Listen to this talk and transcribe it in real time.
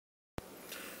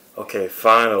Okay,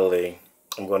 finally,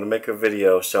 I'm going to make a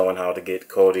video showing how to get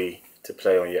Kodi to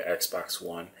play on your Xbox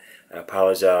One. I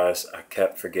apologize, I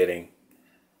kept forgetting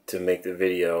to make the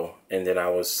video, and then I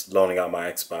was loaning out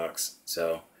my Xbox.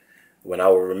 So when I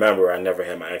would remember, I never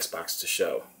had my Xbox to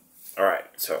show. Alright,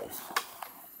 so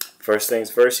first things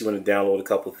first, you want to download a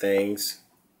couple things.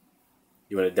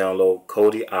 You want to download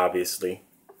Kodi, obviously.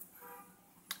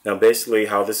 Now basically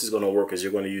how this is going to work is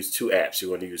you're going to use two apps.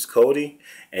 You're going to use Kodi,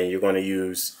 and you're going to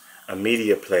use a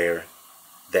media player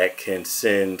that can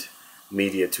send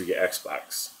media to your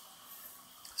Xbox.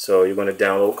 So you're going to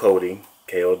download Kodi,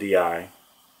 K-O-D-I.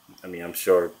 I mean, I'm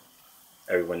sure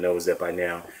everyone knows that by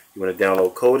now. You want to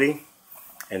download Kodi,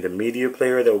 and the media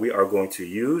player that we are going to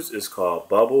use is called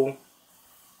Bubble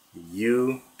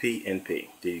UPnP.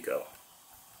 There you go.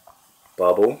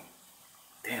 Bubble.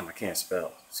 Damn, I can't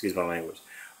spell. Excuse my language.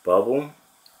 Bubble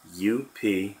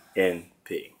UPnP.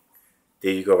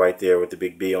 There you go, right there with the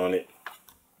big B on it.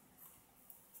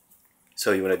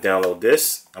 So you want to download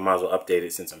this. I might as well update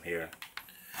it since I'm here.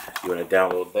 You want to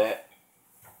download that.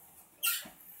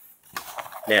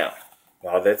 Now,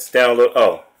 while that's download,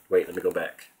 oh, wait, let me go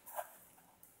back.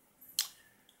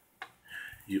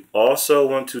 You also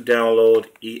want to download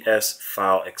ES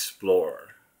File Explorer.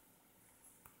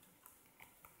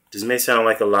 This may sound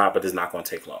like a lot, but it's not going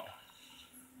to take long.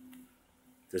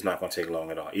 It's not going to take long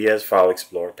at all. ES File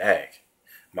Explorer, dang.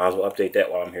 Might as well update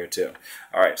that while I'm here too.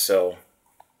 Alright, so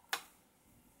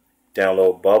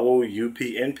download Bubble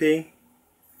UPnP,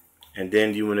 and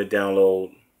then you want to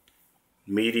download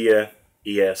Media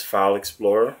ES File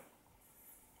Explorer.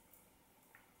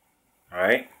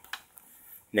 Alright,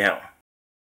 now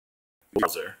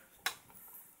browser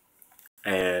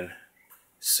and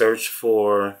search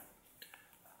for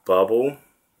Bubble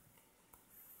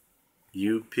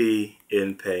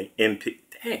UPnP.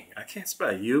 Dang, I can't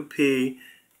spell UPnP.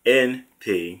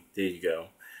 There you go.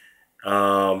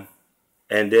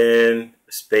 And then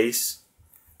space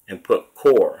and put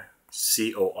core,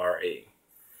 C-O-R-E.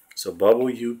 So Bubble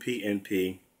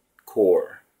UPnP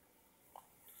core.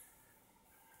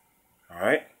 All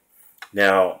right.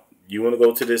 Now you want to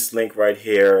go to this link right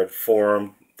here,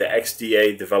 forum, the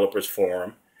XDA developers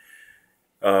forum.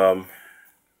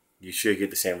 You should get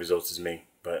the same results as me,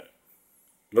 but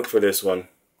look for this one.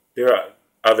 There are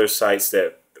other sites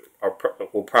that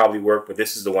will probably work, but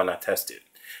this is the one I tested,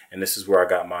 and this is where I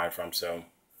got mine from. So,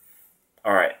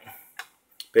 all right.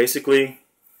 Basically,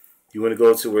 you want to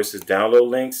go to where it says download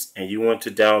links, and you want to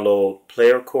download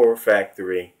Player Core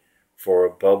Factory for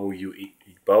Bubble UP.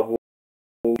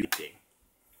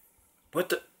 What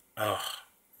the? Oh,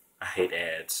 I hate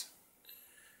ads.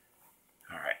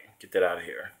 All right, get that out of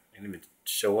here. And let me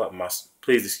show up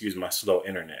please excuse my slow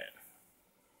internet.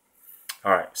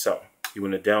 All right, so you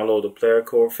want to download the Player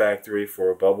Core Factory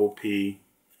for Bubble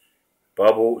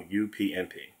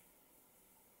UPnP,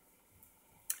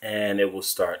 and it will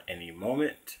start any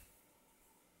moment.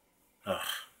 Ugh.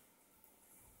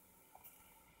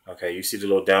 Okay, you see the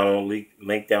little download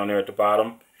link down there at the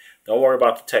bottom. Don't worry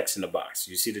about the text in the box.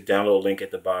 You see the download link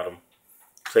at the bottom.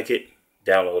 Click it,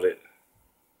 download it.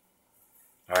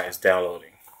 All right, it's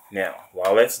downloading. Now,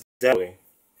 while that's downloading,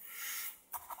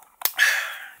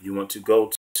 you want to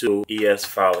go to ES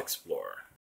File Explorer.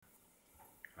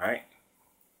 All right.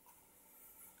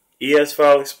 ES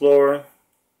File Explorer,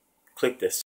 click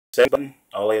this settings button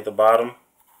all the way at the bottom.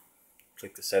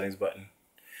 Click the settings button.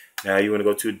 Now you want to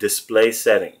go to display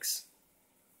settings.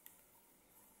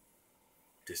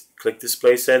 Just click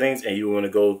display settings, and you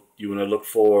want to look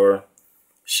for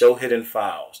show hidden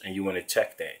files, and you want to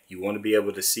check that. You want to be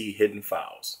able to see hidden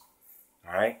files.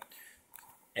 All right.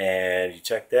 And you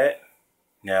check that.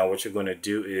 Now what you're going to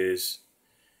do is,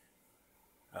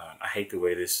 I hate the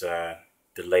way this, the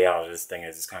layout of this thing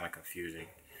is. It's kind of confusing.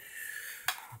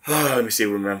 Let me see.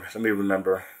 Let me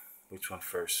remember which one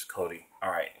first. Kodi.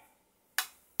 All right.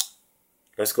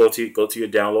 Let's go to your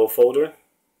download folder,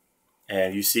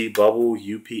 and you see Bubble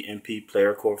UPnP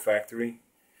Player Core Factory.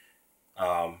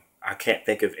 I can't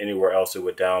think of anywhere else it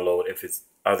would download if it's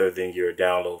other than your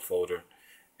download folder.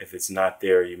 If it's not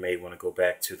there, you may want to go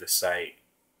back to the site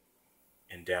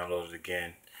and download it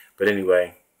again. But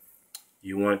anyway,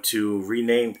 you want to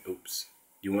rename,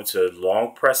 you want to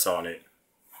long press on it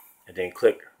and then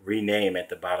click rename at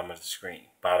the bottom of the screen,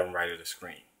 bottom right of the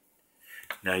screen.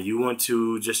 Now you want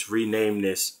to just rename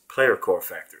this Player Core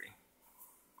Factory.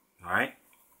 All right,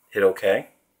 hit OK.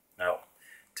 Now,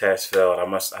 task failed.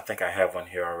 I think I have one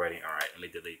here already. All right, let me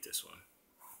delete this one.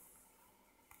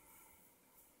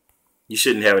 You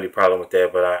shouldn't have any problem with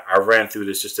that, but I ran through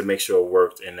this just to make sure it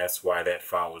worked, and that's why that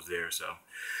file was there. So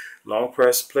long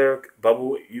press Player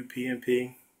Bubble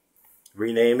UPnP,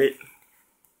 rename it.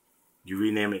 You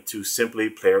rename it to simply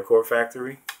Player Core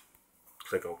Factory.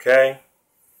 Click OK.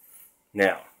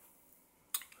 Now,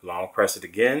 long press it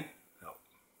again. No,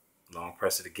 long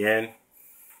press it again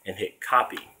and hit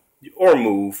copy or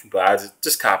move, but I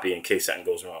just copy in case something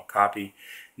goes wrong. Copy.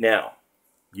 Now,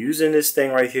 using this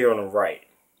thing right here on the right,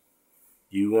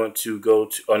 you want to go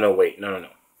to, oh no, wait, no.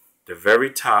 The very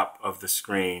top of the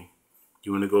screen,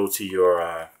 you want to go to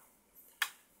your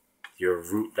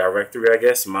root directory, I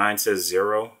guess. Mine says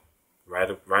 0.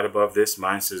 Right above this,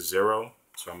 mine says 0.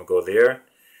 So I'm going to go there.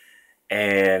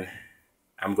 And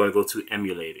I'm going to go to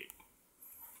emulated.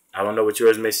 I don't know what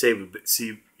yours may say, but but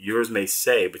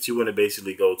you want to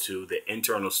basically go to the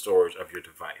internal storage of your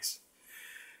device.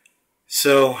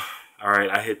 So, all right,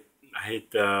 I hit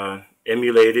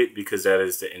emulated because that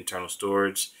is the internal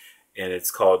storage, and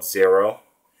it's called 0.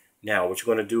 Now, what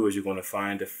you're going to do is you're going to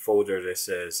find a folder that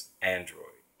says Android.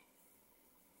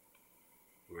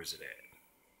 Where's it at?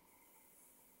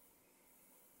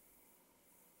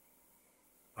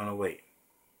 Oh, no, wait.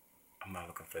 I'm not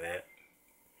looking for that.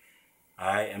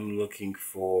 I am looking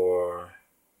for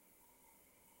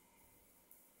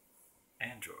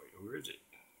Android. Where is it?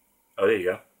 Oh, there you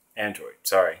go. Android.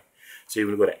 Sorry. So you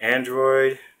want to go to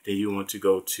Android. Then you want to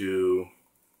go to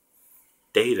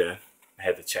Data. I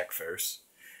had to check first.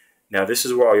 Now, this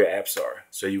is where all your apps are.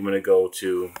 So you want to go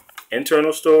to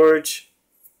Internal Storage,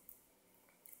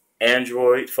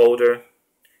 Android folder,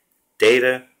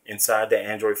 Data. Inside the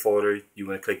Android folder, you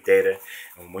want to click Data.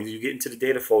 And when you get into the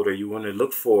Data folder, you want to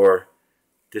look for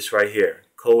this right here,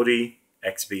 Kodi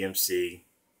XBMC.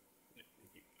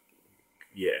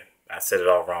 Yeah, I said it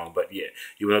all wrong, but yeah.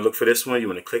 You want to look for this one. You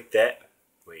want to click that.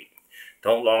 Wait,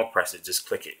 don't long press it. Just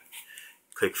click it.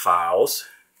 Click Files.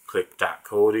 Click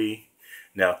 .kodi.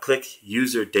 Now click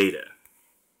User Data.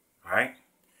 All right.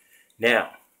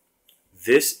 Now,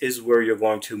 this is where you're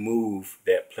going to move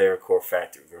that Player Core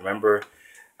Factory. Remember,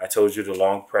 I told you to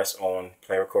long press on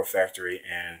Player Core Factory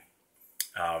and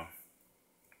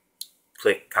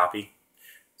click copy.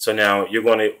 So now you're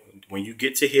going to, when you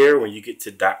get to here, when you get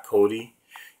to .kodi,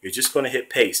 you're just going to hit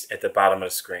paste at the bottom of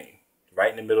the screen. Right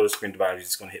in the middle of the screen at the bottom, you're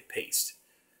just going to hit paste.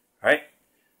 All right.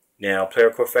 Now Player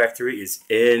Core Factory is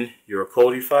in your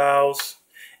Kodi files,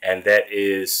 and that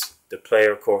is the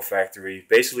Player Core Factory.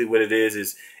 Basically what it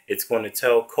is it's going to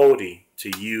tell Kodi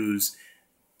to use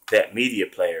that media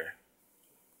player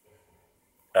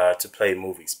to play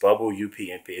movies. Bubble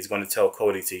UPnP. It's going to tell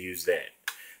Kodi to use that.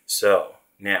 So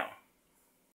now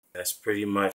that's pretty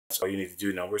much all you need to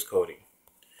do. Now where's Kodi?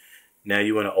 Now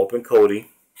you want to open Kodi.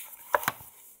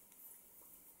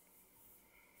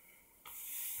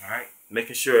 All right,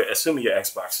 making sure, assuming your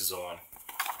Xbox is on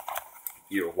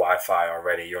your Wi-Fi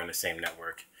already, you're on the same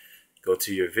network. Go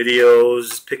to your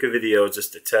videos, pick a video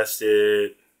just to test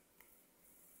it.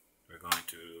 We're going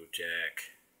to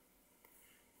jack,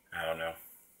 I don't know.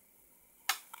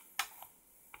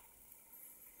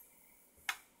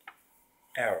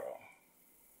 Arrow.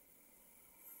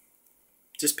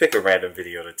 Just pick a random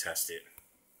video to test it.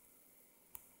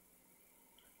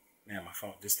 Man, my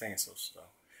phone, this thing is so slow.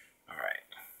 All right.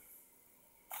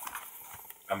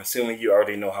 I'm assuming you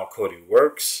already know how Kodi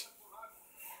works.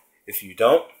 If you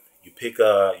don't, you pick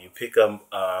a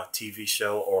TV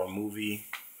show or a movie,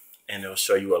 and it'll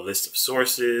show you a list of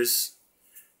sources,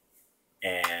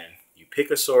 and you pick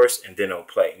a source, and then it'll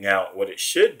play. Now, what it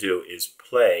should do is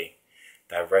play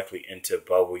directly into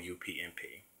Bubble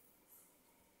UPnP.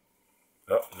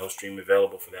 Oh, no stream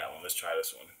available for that one. Let's try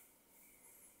this one.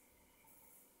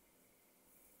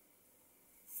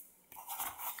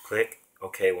 Click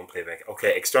OK when playback.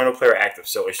 Okay, external player active.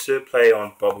 So it should play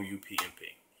on Bubble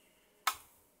UPnP.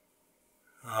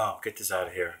 Oh, get this out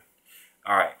of here.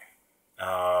 All right.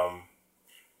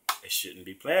 It shouldn't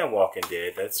be playing Walking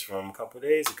Dead. That's from a couple of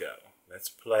days ago. Let's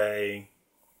play.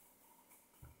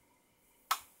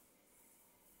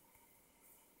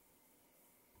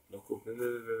 Local.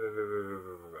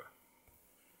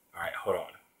 All right, hold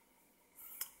on.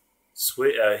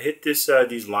 Hit this.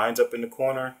 These lines up in the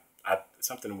corner.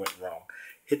 Something went wrong.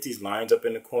 Hit these lines up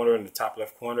in the corner, in the top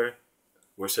left corner,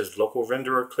 where it says local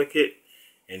renderer. Click it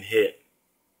and hit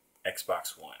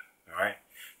Xbox One. All right.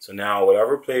 So now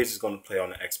whatever plays is going to play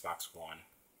on the Xbox One.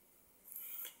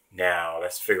 Now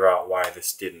let's figure out why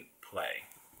this didn't play.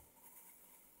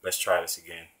 Let's try this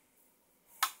again.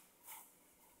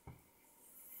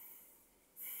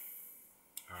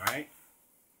 All right.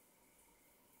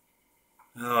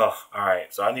 Oh, all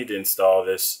right. So I need to install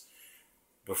this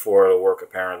before it'll work,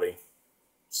 apparently.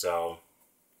 So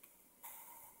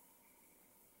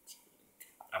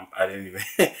I didn't even.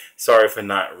 Sorry for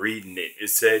not reading it. It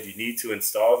said you need to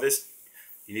install this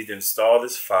You need to install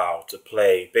this file to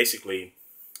play, basically,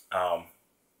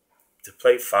 to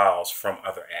play files from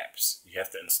other apps. You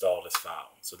have to install this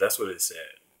file. So that's what it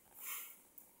said.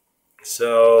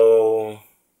 So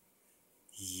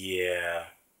yeah,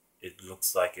 it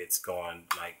looks like it's going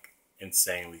like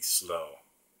insanely slow.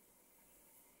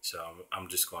 So I'm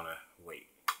just gonna wait.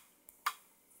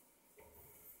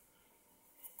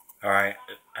 All right,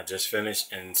 I just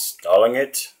finished installing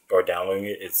it or downloading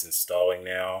it. It's installing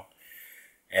now,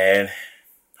 and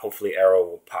hopefully Arrow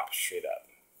will pop straight up.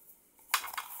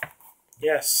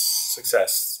 Yes,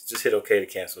 success. Just hit OK to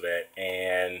cancel that,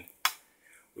 and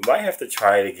we might have to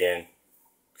try it again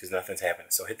because nothing's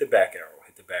happening. So hit the back arrow.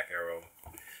 Hit the back arrow.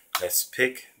 Let's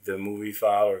pick the movie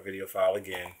file or video file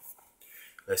again.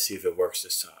 Let's see if it works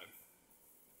this time.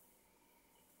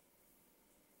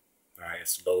 All right,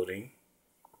 it's loading.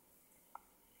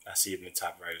 I see it in the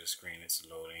top right of the screen. It's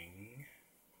loading.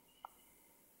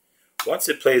 Once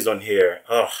it plays on here,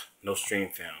 no stream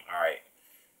found. All right,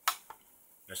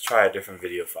 let's try a different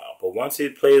video file. But once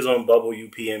it plays on Bubble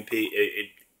UPnP,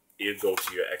 it'll go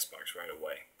to your Xbox right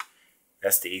away.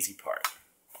 That's the easy part.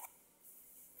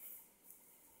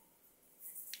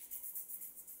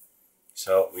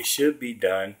 So we should be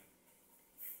done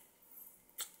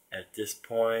at this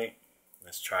point.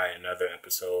 Let's try another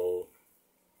episode.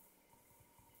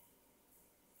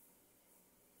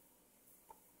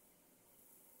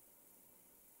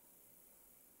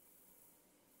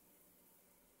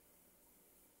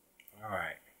 All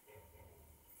right.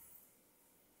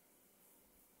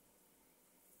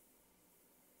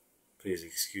 Please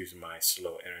excuse my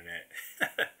slow internet.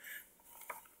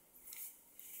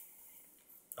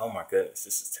 Oh my goodness,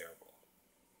 this is terrible.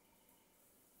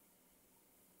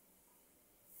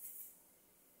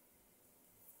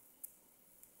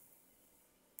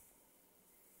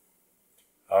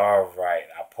 All right,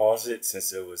 I paused it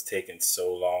since it was taking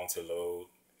so long to load,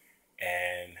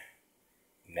 and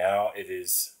now it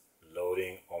is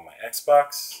loading on my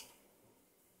Xbox.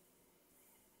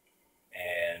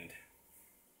 And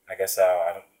I guess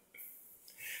I'll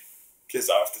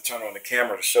have to turn on the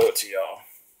camera to show it to y'all.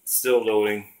 It's still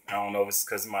loading. I don't know if it's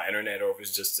because of my internet or if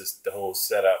it's just the whole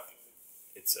setup.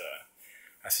 It's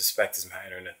I suspect it's my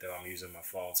internet though. I'm using my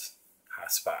phone's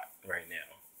hotspot right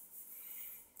now.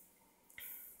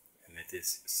 And it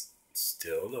is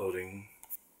still loading.